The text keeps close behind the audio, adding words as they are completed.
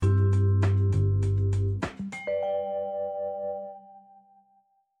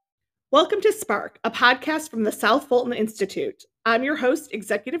Welcome to Spark, a podcast from the South Fulton Institute. I'm your host,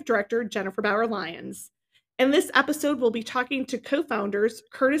 Executive Director Jennifer Bauer-Lyons. In this episode, we'll be talking to co-founders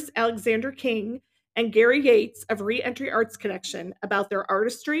Curtis Alexander King and Garry Yates of Reentry Arts Connection about their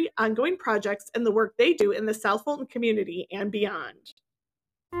artistry, ongoing projects, and the work they do in the South Fulton community and beyond.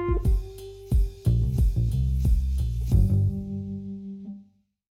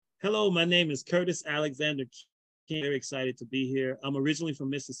 Hello, my name is Curtis Alexander King. Very excited to be here. I'm originally from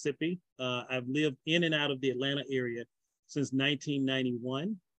Mississippi. I've lived in and out of the Atlanta area since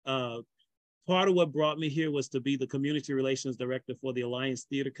 1991. Part of what brought me here was to be the community relations director for the Alliance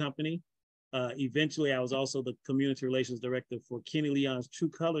Theater Company. Eventually, I was also the community relations director for Kenny Leon's True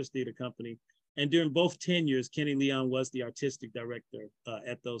Colors Theater Company. And during both tenures, Kenny Leon was the artistic director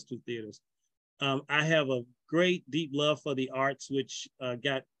at those two theaters. I have a great deep love for the arts, which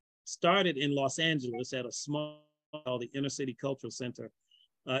got started in Los Angeles at a small called the Inner City Cultural Center.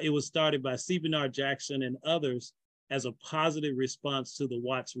 It was started by C. Bernard Jackson and others as a positive response to the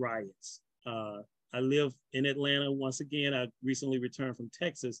Watts riots. I live in Atlanta. Once again, I recently returned from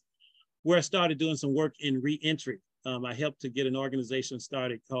Texas, where I started doing some work in reentry. I helped to get an organization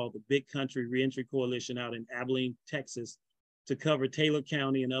started called the Big Country Reentry Coalition out in Abilene, Texas, to cover Taylor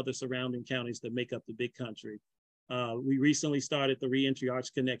County and other surrounding counties that make up the Big Country. We recently started the Reentry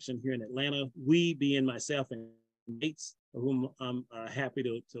Arts Connection here in Atlanta. We being myself and Yates, whom I'm happy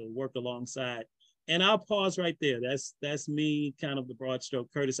to work alongside. And I'll pause right there. That's me, kind of the broad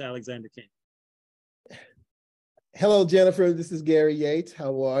stroke, Curtis Alexander King. Hello, Jennifer. This is Garry Yates.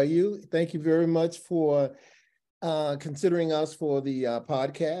 How are you? Thank you very much for considering us for the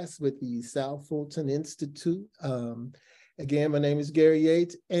podcast with the South Fulton Institute. Again, my name is Garry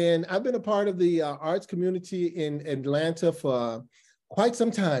Yates, and I've been a part of the arts community in Atlanta for quite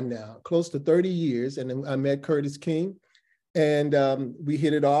some time now, close to 30 years. And I met Curtis King, and we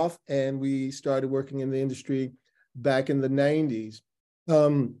hit it off, and we started working in the industry back in the 90s.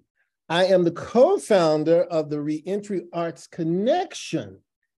 I am the co-founder of the Reentry Arts Connection,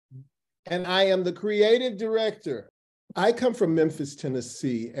 and I am the creative director. I come from Memphis,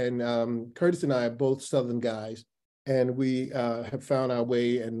 Tennessee, and Curtis and I are both Southern guys. And we have found our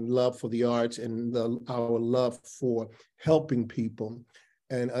way and love for the arts and our love for helping people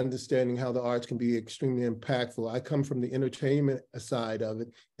and understanding how the arts can be extremely impactful. I come from the entertainment side of it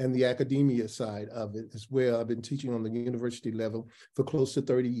and the academia side of it as well. I've been teaching on the university level for close to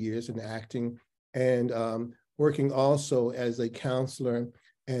 30 years in acting and working also as a counselor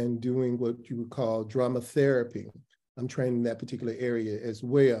and doing what you would call drama therapy. I'm trained in that particular area as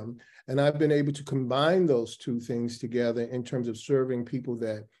well. And I've been able to combine those two things together in terms of serving people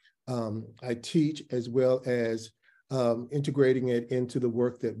that I teach, as well as integrating it into the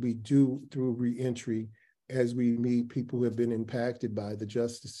work that we do through reentry as we meet people who have been impacted by the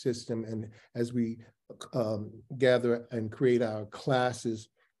justice system and as we gather and create our classes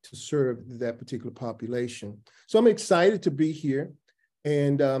to serve that particular population. So I'm excited to be here,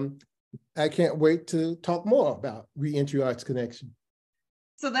 and I can't wait to talk more about Reentry Arts Connection.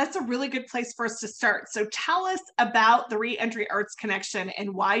 So that's a really good place for us to start. So tell us about the Reentry Arts Connection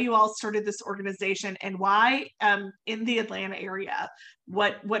and why you all started this organization and why in the Atlanta area,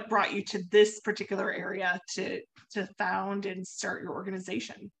 what brought you to this particular area to found and start your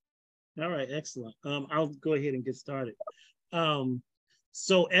organization? All right, excellent. I'll go ahead and get started.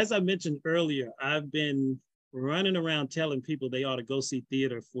 So as I mentioned earlier, I've been running around telling people they ought to go see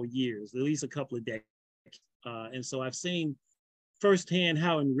theater for years, at least a couple of decades. And so I've seen firsthand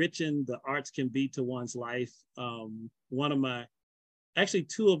how enriching the arts can be to one's life. Two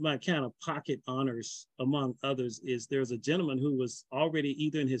of my kind of pocket honors, among others, is there's a gentleman who was already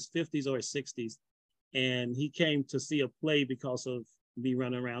either in his 50s or his 60s, and he came to see a play because of me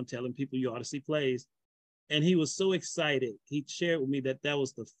running around telling people you ought to see plays. And he was so excited. He shared with me that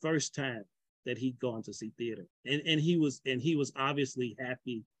was the first time that he'd gone to see theater. And he was obviously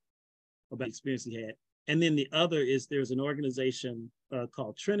happy about the experience he had. And then the other is there's an organization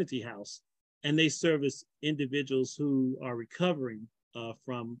called Trinity House, and they service individuals who are recovering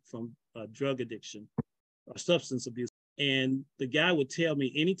from drug addiction or substance abuse. And the guy would tell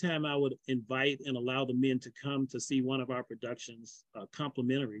me anytime I would invite and allow the men to come to see one of our productions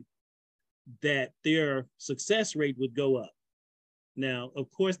complimentary, that their success rate would go up. Now, of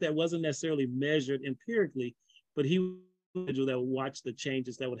course, that wasn't necessarily measured empirically, but he was an individual that would watch the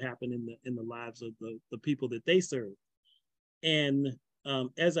changes that would happen in the lives of the people that they serve. And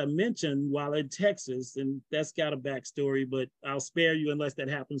as I mentioned, while in Texas, and that's got a backstory, but I'll spare you unless that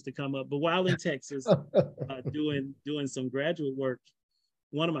happens to come up. But while in Texas, doing some graduate work,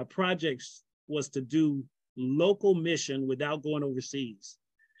 one of my projects was to do local mission without going overseas.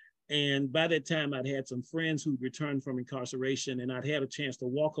 And by that time, I'd had some friends who'd returned from incarceration, and I'd had a chance to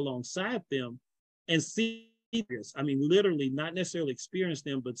walk alongside them and see this. I mean, literally, not necessarily experience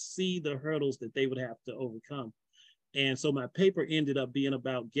them, but see the hurdles that they would have to overcome. And so my paper ended up being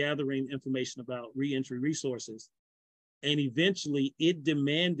about gathering information about reentry resources. And eventually it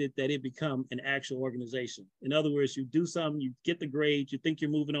demanded that it become an actual organization. In other words, you do something, you get the grades, you think you're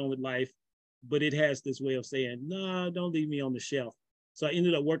moving on with life, but it has this way of saying, no, don't leave me on the shelf. So I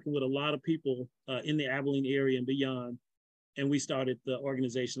ended up working with a lot of people in the Abilene area and beyond. And we started the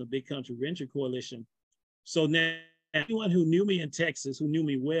organization, the Big Country Reentry Coalition. So now anyone who knew me in Texas, who knew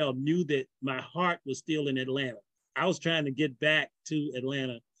me well, knew that my heart was still in Atlanta. I was trying to get back to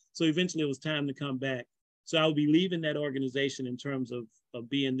Atlanta. So eventually it was time to come back. So I'll be leaving that organization in terms of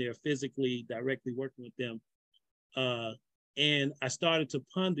being there physically, directly working with them. And I started to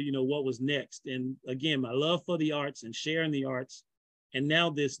ponder, what was next. And again, my love for the arts and sharing the arts, and now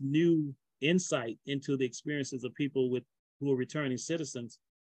this new insight into the experiences of people who are returning citizens,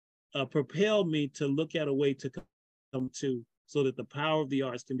 propelled me to look at a way to come to so that the power of the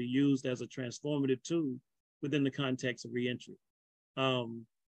arts can be used as a transformative tool within the context of reentry.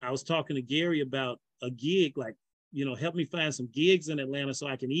 I was talking to Garry about a gig, like, help me find some gigs in Atlanta so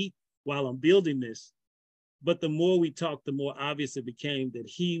I can eat while I'm building this. But the more we talked, the more obvious it became that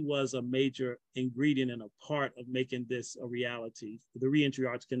he was a major ingredient and a part of making this a reality, the Reentry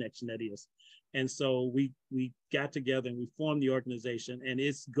Arts Connection, that is. And so we got together and we formed the organization, and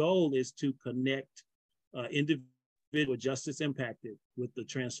its goal is to connect individual justice impacted with the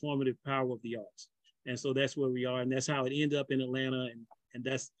transformative power of the arts. And so that's where we are, and that's how it ended up in Atlanta, and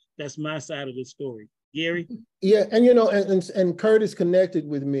that's my side of the story. Garry? Yeah, and and Curtis connected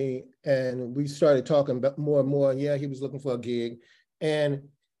with me, and we started talking about more and more. Yeah, he was looking for a gig, and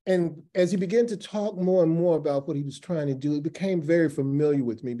as he began to talk more and more about what he was trying to do, it became very familiar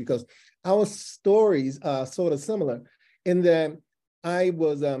with me because our stories are sort of similar in that I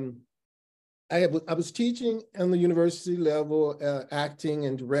was teaching on the university level, acting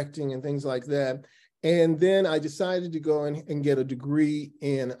and directing and things like that. And then I decided to go and get a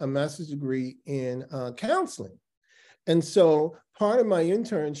master's degree in counseling. And so part of my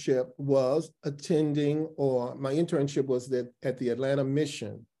internship was at the Atlanta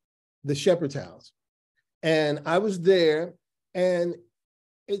Mission, the Shepherd's House. And I was there, and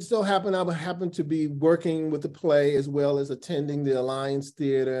it so happened I happened to be working with the play as well as attending the Alliance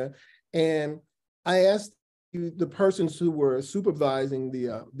Theater. And I asked the persons who were supervising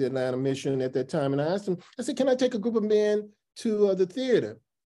the Atlanta Mission at that time, and I asked them, I said, can I take a group of men to the theater?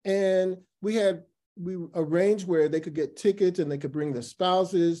 And we arranged where they could get tickets and they could bring their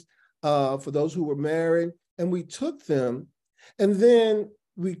spouses for those who were married, and we took them. And then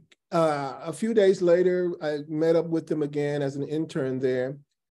a few days later, I met up with them again as an intern there,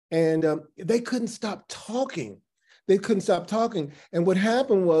 and they couldn't stop talking. And what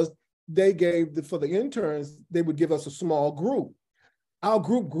happened was, they gave for the interns, they would give us a small group. Our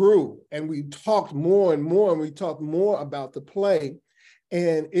group grew, and we talked more and more, and we talked more about the play.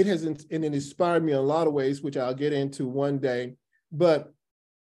 And it inspired me in a lot of ways, which I'll get into one day. But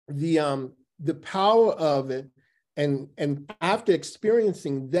the power of it, and after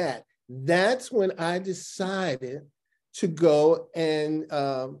experiencing that, that's when I decided to go and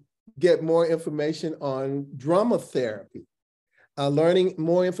get more information on drama therapy. Learning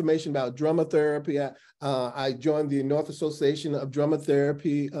more information about drama therapy. I joined the North Association of Drama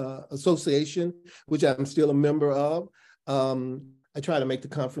Therapy Association, which I'm still a member of. I try to make the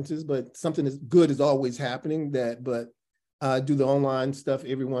conferences, but something as good is always happening. But I do the online stuff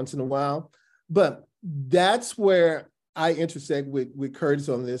every once in a while. But that's where I intersect with Curtis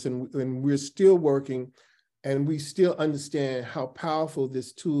on this, and we're still working, and we still understand how powerful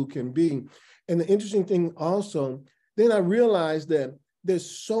this tool can be. And the interesting thing also, then I realized that there's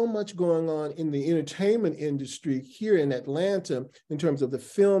so much going on in the entertainment industry here in Atlanta in terms of the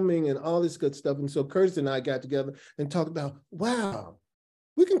filming and all this good stuff. And so Curtis and I got together and talked about, wow,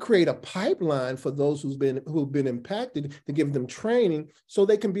 we can create a pipeline for those who've been impacted to give them training so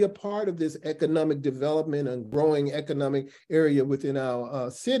they can be a part of this economic development and growing economic area within our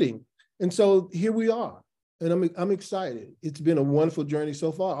city. And so here we are. And I'm excited. It's been a wonderful journey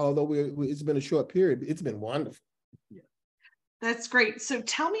so far, although it's been a short period. It's been wonderful. Yeah. That's great. So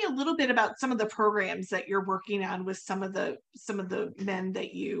tell me a little bit about some of the programs that you're working on with some of the men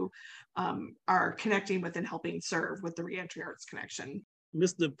that you are connecting with and helping serve with the Reentry Arts Connection.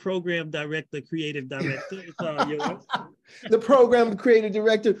 Mr. Program Director, Creative Director, it's all yours. The Program Creative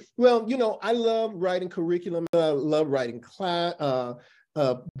Director. Well, I love writing curriculum. I love writing class,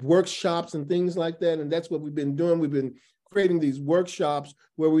 workshops and things like that. And that's what we've been doing. We've been creating these workshops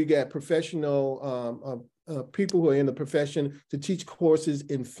where we get professional people who are in the profession to teach courses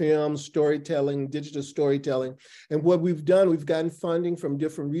in film, storytelling, digital storytelling. And what we've done, we've gotten funding from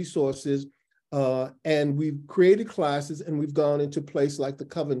different resources, and we've created classes, and we've gone into places like the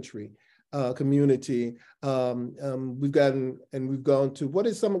Coventry community. We've gone to, what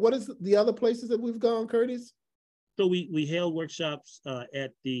is the other places that we've gone, Curtis? So we held workshops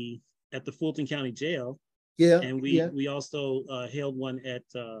at the Fulton County Jail. Yeah. And we also held one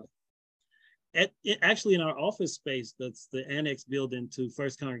actually in our office space, that's the annex building to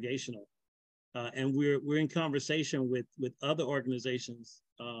First Congregational. And we're in conversation with other organizations.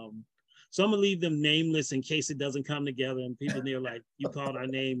 So I'm gonna leave them nameless in case it doesn't come together and people there like, you called our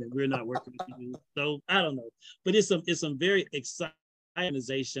name and we're not working with you. So I don't know, but it's some very exciting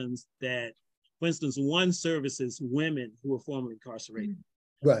organizations that, for instance, one services women who are formerly incarcerated.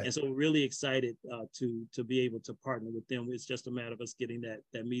 Right. And so we're really excited to be able to partner with them. It's just a matter of us getting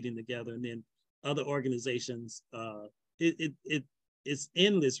that meeting together, and then other organizations. It's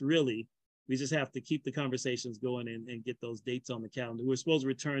endless, really. We just have to keep the conversations going and get those dates on the calendar. We're supposed to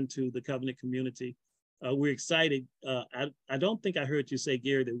return to the Covenant community. We're excited. I don't think I heard you say,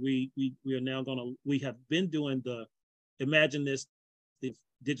 Gary, that we are now we have been doing the Imagine This, the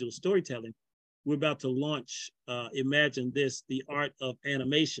digital storytelling. We're about to launch Imagine This, the art of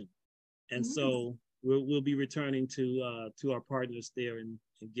animation. And so we'll be returning to our partners there and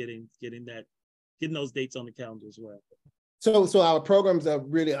getting those dates on the calendar as well. So our programs are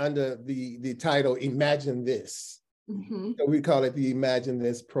really under the title Imagine This. Mm-hmm. So we call it the Imagine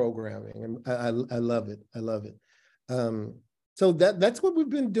This programming, and I love it. I love it. So that's what we've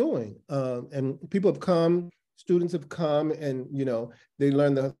been doing, and people have come. Students have come, and they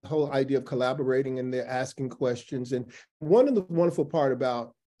learn the whole idea of collaborating, and they're asking questions. And one of the wonderful part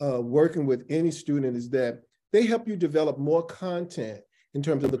about working with any student is that they help you develop more content in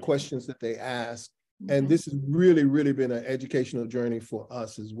terms of the questions that they ask. And this has really, really been an educational journey for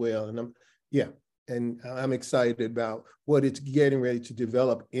us as well. And I'm excited about what it's getting ready to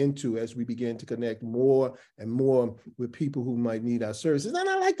develop into as we begin to connect more and more with people who might need our services. And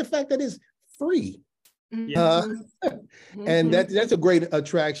I like the fact that it's free. And that's a great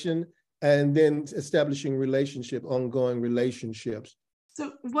attraction. And then establishing ongoing relationships.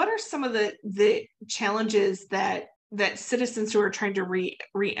 So what are some of the challenges that citizens who are trying to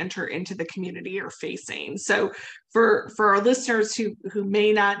re-enter into the community are facing? So for our listeners who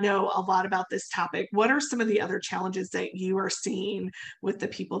may not know a lot about this topic, what are some of the other challenges that you are seeing with the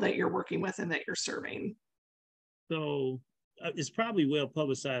people that you're working with and that you're serving? So it's probably well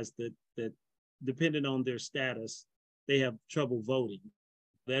publicized that depending on their status, they have trouble voting.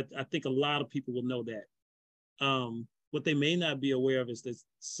 That I think a lot of people will know that. What they may not be aware of is that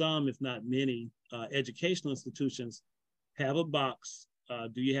some, if not many, educational institutions have a box.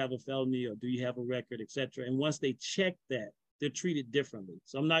 Do you have a felony, or do you have a record, et cetera? And once they check that, they're treated differently.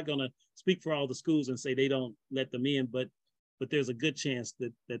 So I'm not going to speak for all the schools and say they don't let them in, but there's a good chance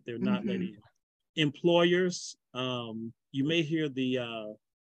that they're not let in. Employers, you may hear the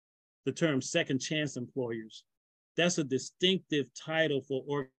term second chance employers. That's a distinctive title for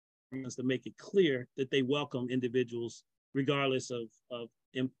organizations to make it clear that they welcome individuals regardless of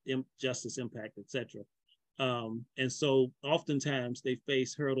injustice, impact, et cetera. And so oftentimes they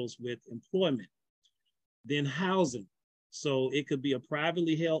face hurdles with employment. Then housing. So it could be a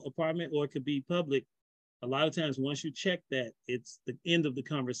privately held apartment or it could be public. A lot of times, once you check that, it's the end of the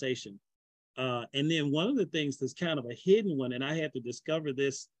conversation. And then one of the things that's kind of a hidden one, and I had to discover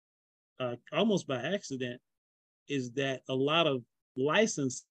this almost by accident, is that a lot of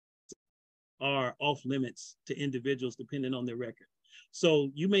licenses are off limits to individuals depending on their record. So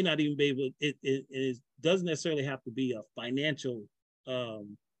you may not even be able, it doesn't necessarily have to be a financial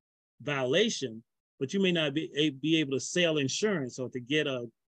violation, but you may not be able to sell insurance or to get a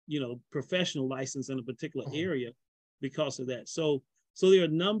professional license in a particular area because of that. So there are a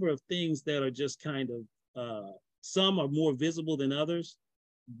number of things that are just kind of, some are more visible than others,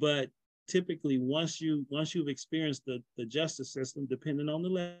 but typically once you've experienced the justice system, depending on the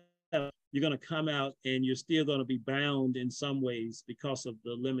level, you're going to come out and you're still going to be bound in some ways because of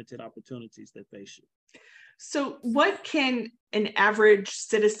the limited opportunities that face you. So what can an average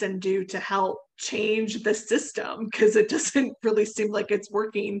citizen do to help change the system? Because it doesn't really seem like it's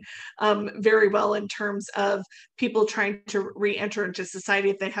working very well in terms of people trying to re-enter into society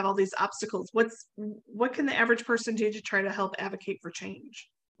if they have all these obstacles. What can the average person do to try to help advocate for change?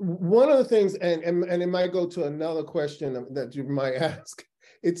 One of the things, and it might go to another question that you might ask,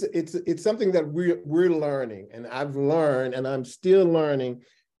 it's something that we're learning, and I've learned, and I'm still learning,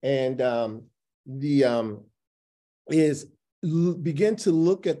 and is begin to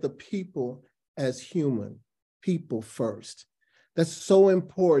look at the people as human, people first. That's so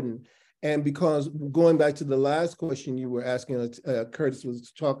important. And because going back to the last question you were asking, Curtis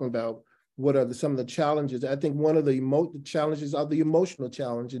was talking about what are some of the challenges. I think one of the challenges are the emotional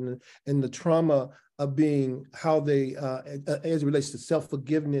challenge and the trauma of being how they, as it relates to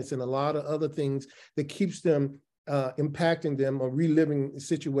self-forgiveness and a lot of other things that keeps them impacting them or reliving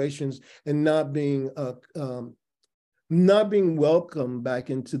situations and not being welcomed back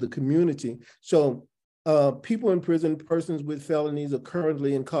into the community. So people in prison, persons with felonies, or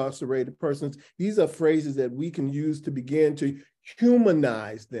currently incarcerated persons, these are phrases that we can use to begin to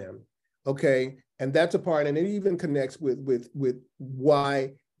humanize them, okay? And that's a part, and it even connects with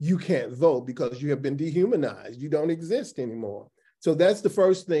why you can't vote, because you have been dehumanized. You don't exist anymore. So that's the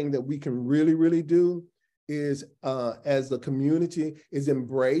first thing that we can really, really do is, as a community, is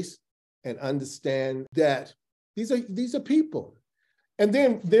embrace and understand that these are people. And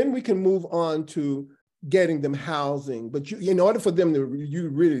then we can move on to getting them housing. But in order for them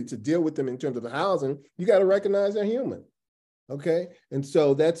to deal with them in terms of the housing, you got to recognize they're human. Okay. And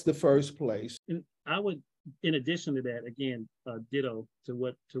so that's the first place. And I would, in addition to that, again, ditto to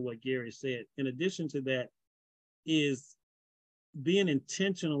what Garry said, in addition to that is being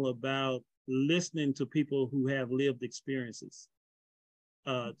intentional about listening to people who have lived experiences.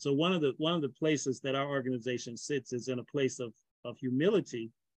 So one of the places that our organization sits is in a place of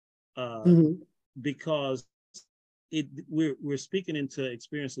humility, because we're speaking into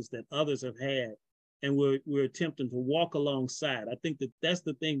experiences that others have had, and we're attempting to walk alongside. I think that's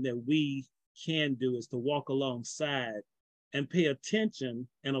the thing that we can do, is to walk alongside and pay attention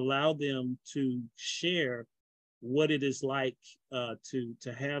and allow them to share what it is like to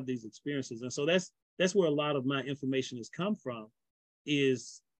have these experiences. And so that's where a lot of my information has come from,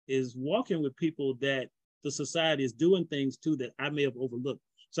 is walking with people that the society is doing things to that I may have overlooked.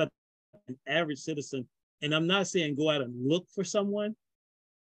 So an average citizen, and I'm not saying go out and look for someone,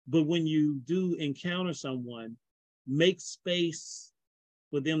 but when you do encounter someone, make space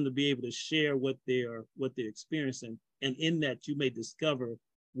for them to be able to share what they're experiencing. And in that, you may discover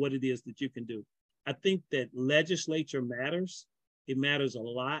what it is that you can do. I think that legislature matters. It matters a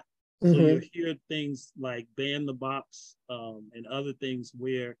lot. So you'll hear things like ban the box and other things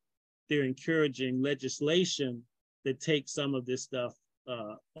where they're encouraging legislation that takes some of this stuff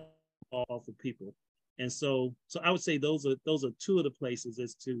off of people. And so I would say those are two of the places,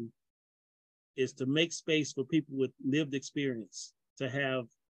 is to make space for people with lived experience to have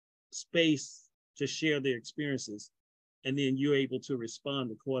space to share their experiences, and then you're able to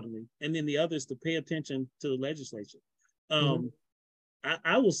respond accordingly. And then the other is to pay attention to the legislature.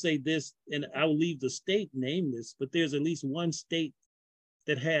 I will say this, and I will leave the state nameless, but there's at least one state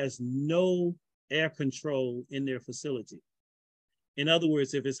that has no air control in their facility. In other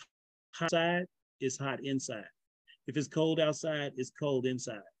words, if it's hot outside, it's hot inside. If it's cold outside, it's cold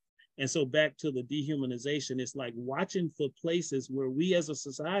inside. And so back to the dehumanization, it's like watching for places where we as a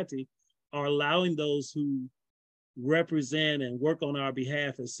society are allowing those who represent and work on our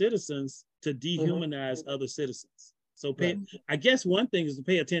behalf as citizens to dehumanize other citizens. So I guess one thing is to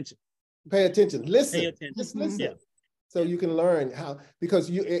pay attention. Pay attention. Listen. Pay attention. Just listen. Yeah. So you can learn how,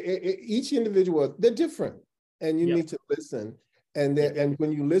 because each individual, they're different, and you need to listen. And then, and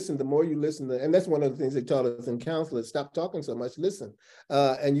when you listen, the more you listen, and that's one of the things they taught us in counseling: stop talking so much, listen.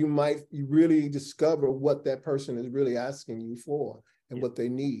 And you really discover what that person is really asking you for and what they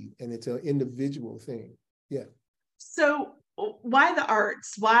need. And it's an individual thing. Yeah. So why the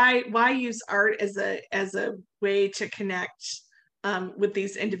arts? Why use art as a way to connect with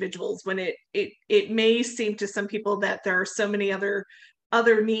these individuals, when it may seem to some people that there are so many other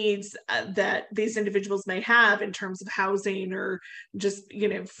needs that these individuals may have in terms of housing or just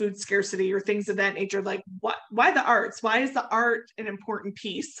food scarcity or things of that nature? Like, why the arts? Why is the art an important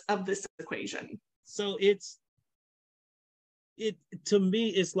piece of this equation? So to me,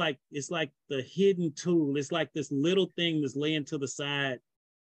 it's like the hidden tool. It's like this little thing that's laying to the side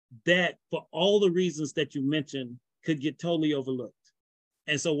that, for all the reasons that you mentioned, could get totally overlooked.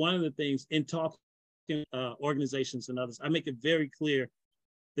 And so one of the things in talking organizations and others, I make it very clear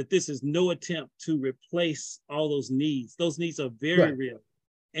that this is no attempt to replace all those needs. Those needs are very real.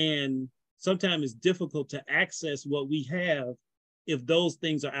 And sometimes it's difficult to access what we have if those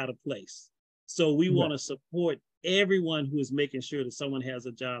things are out of place. So we want to support everyone who is making sure that someone has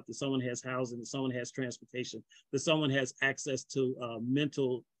a job, that someone has housing, that someone has transportation, that someone has access to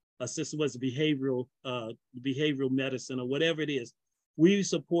mental assistance, behavioral medicine, or whatever it is. We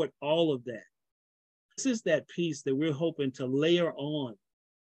support all of that. This is that piece that we're hoping to layer on.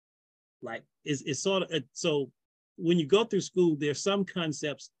 Like, it's sort of, so when you go through school, there's some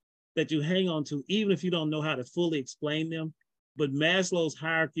concepts that you hang on to, even if you don't know how to fully explain them. But Maslow's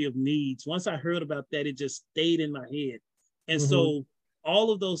hierarchy of needs, once I heard about that, it just stayed in my head. And so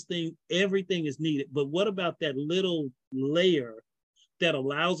all of those things, everything is needed. But what about that little layer that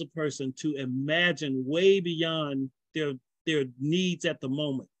allows a person to imagine way beyond their needs at the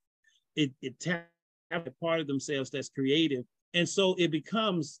moment? It taps a part of themselves that's creative. And so it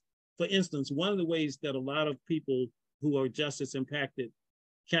becomes, for instance, one of the ways that a lot of people who are justice impacted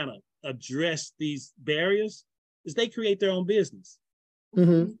kind of address these barriers is they create their own business.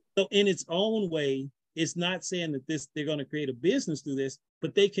 So in its own way, it's not saying that they're going to create a business through this,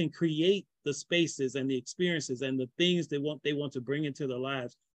 but they can create the spaces and the experiences and the things they want to bring into their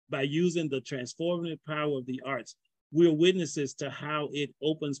lives by using the transformative power of the arts. We're witnesses to how it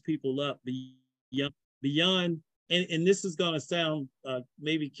opens people up beyond, and this is going to sound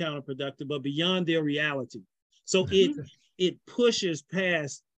maybe counterproductive, but beyond their reality. So it pushes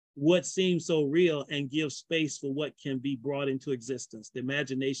past what seems so real and gives space for what can be brought into existence. The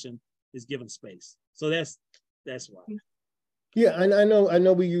imagination is given space. So that's why. Yeah, and I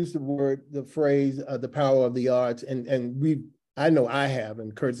know we use the phrase, the power of the arts, and I know I have,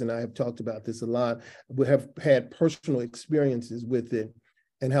 and Curtis and I have talked about this a lot. We have had personal experiences with it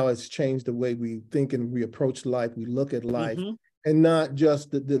and how it's changed the way we think and we approach life, we look at life, and not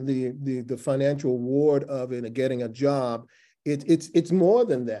just the financial reward of it and getting a job. It's more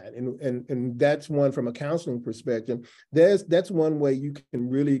than that, and that's one from a counseling perspective. That's one way you can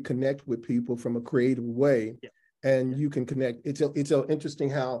really connect with people from a creative way, and you can connect. It's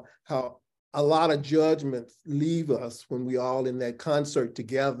interesting how a lot of judgments leave us when we all in that concert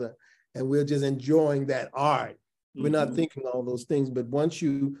together, and we're just enjoying that art. We're not thinking all those things, but once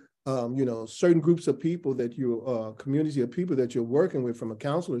you certain groups of people that you community of people that you're working with from a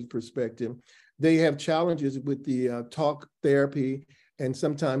counselor's perspective, they have challenges with the talk therapy, and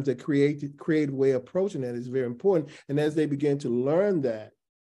sometimes the creative way of approaching that is very important. And as they begin to learn that,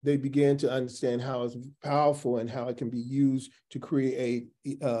 they begin to understand how it's powerful and how it can be used to create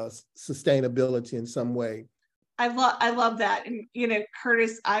sustainability in some way. I love that. And,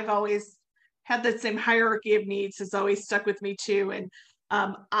 Curtis, I've always had that same hierarchy of needs has always stuck with me too. And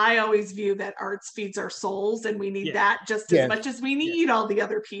I always view that arts feeds our souls, and we need that just as much as we need all the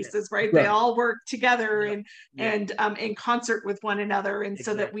other pieces, right? They all work together and in concert with one another, and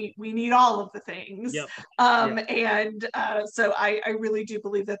so that we need all of the things. And so I really do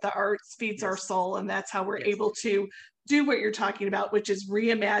believe that the arts feeds our soul, and that's how we're able to do what you're talking about, which is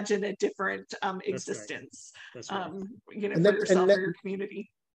reimagine a different existence, That's right. For yourself or your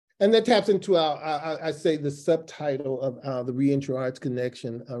community. And that taps into I say the subtitle of the Reentry Arts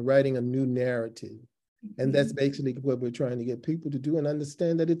Connection, writing a new narrative. And that's basically what we're trying to get people to do, and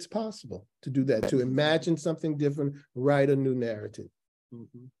understand that it's possible to do that, to imagine something different, write a new narrative.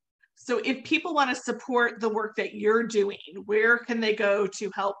 So if people want to support the work that you're doing, where can they go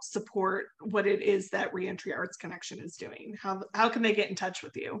to help support what it is that Reentry Arts Connection is doing? How can they get in touch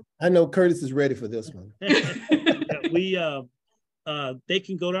with you? I know Curtis is ready for this one. They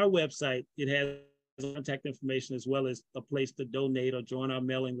can go to our website. It has contact information as well as a place to donate or join our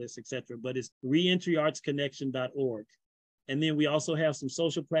mailing list, etc. But it's reentryartsconnection.org. And then we also have some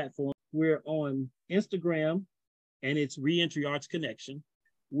social platforms. We're on Instagram, and it's Reentry Arts Connection.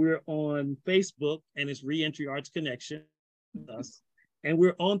 We're on Facebook, and it's Reentry Arts Connection. And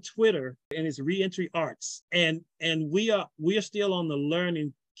we're on Twitter, and it's Reentry Arts. And we are still on the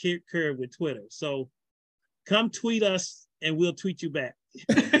learning curve with Twitter. So come tweet us, and we'll tweet you back.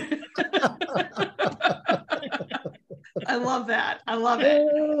 I love that. I love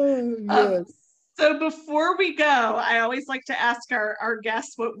it. Yes. So before we go, I always like to ask our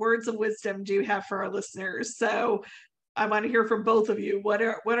guests, what words of wisdom do you have for our listeners? So I want to hear from both of you. What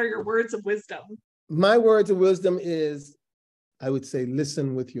are your words of wisdom? My words of wisdom is, I would say,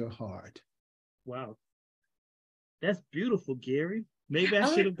 listen with your heart. Wow. That's beautiful, Gary. Maybe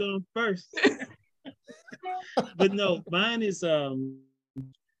I should have gone first. But no, mine is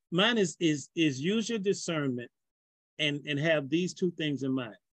use your discernment and have these two things in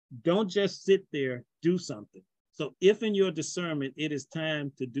mind. Don't just sit there, do something. So if in your discernment it is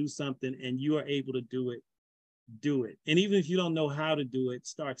time to do something and you are able to do it, do it. And even if you don't know how to do it,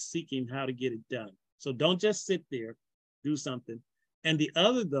 start seeking how to get it done. So don't just sit there, do something. And the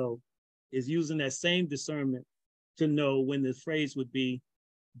other, though, is using that same discernment to know when the phrase would be,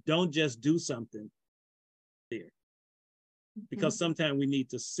 don't just do something there. Because sometimes we need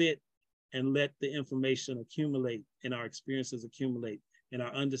to sit and let the information accumulate and our experiences accumulate and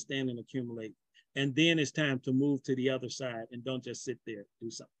our understanding accumulate. And then it's time to move to the other side and don't just sit there,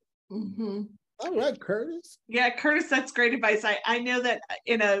 do something. Mm-hmm. All right, Curtis. Yeah, Curtis, that's great advice. I know that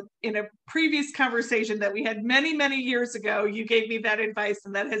in a previous conversation that we had many years ago, you gave me that advice,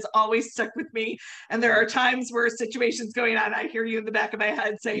 and that has always stuck with me. And there are times where situations going on, I hear you in the back of my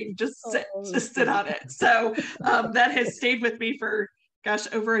head saying, just sit on it. So that has stayed with me for,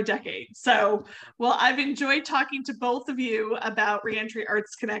 gosh, over a decade. So, well, I've enjoyed talking to both of you about Reentry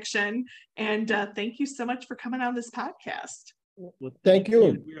Arts Connection, and thank you so much for coming on this podcast. Well, thank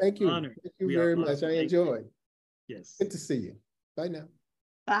you. Thank you. Honored. Thank you very much. I enjoyed. Yes. Good to see you. Bye now.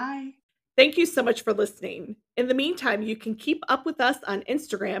 Bye. Thank you so much for listening. In the meantime, you can keep up with us on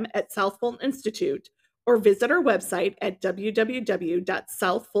Instagram at South Fulton Institute or visit our website at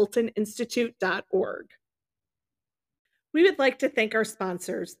www.southfultoninstitute.org. We would like to thank our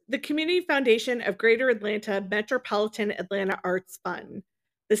sponsors, the Community Foundation of Greater Atlanta Metropolitan Atlanta Arts Fund,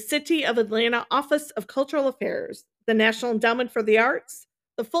 the City of Atlanta Office of Cultural Affairs, the National Endowment for the Arts,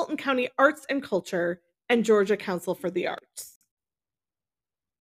 the Fulton County Arts and Culture, and Georgia Council for the Arts.